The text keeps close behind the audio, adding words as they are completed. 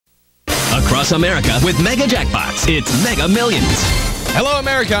across America with Mega Jackpots. It's Mega Millions. Hello,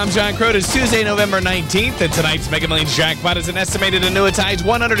 America. I'm John Crowder. It's Tuesday, November 19th, and tonight's Mega Millions jackpot is an estimated annuitized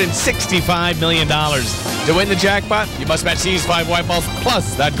 $165 million. To win the jackpot, you must match these 5 white balls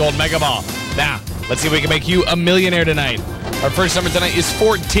plus that gold mega ball. Now, let's see if we can make you a millionaire tonight. Our first number tonight is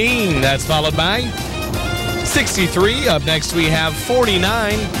 14. That's followed by 63. Up next, we have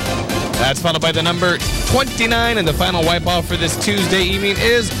 49. That's followed by the number 29, and the final white ball for this Tuesday evening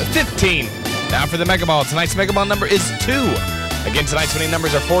is 15. Now for the mega ball. Tonight's mega ball number is 2. Again, tonight's winning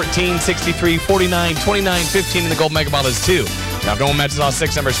numbers are 14, 63, 49, 29, 15, and the gold mega ball is 2. Now, if no one matches all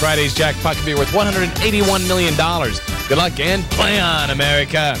 6 numbers, Friday's jackpot could be worth $181 million. Good luck and play on,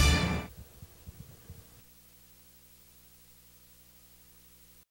 America.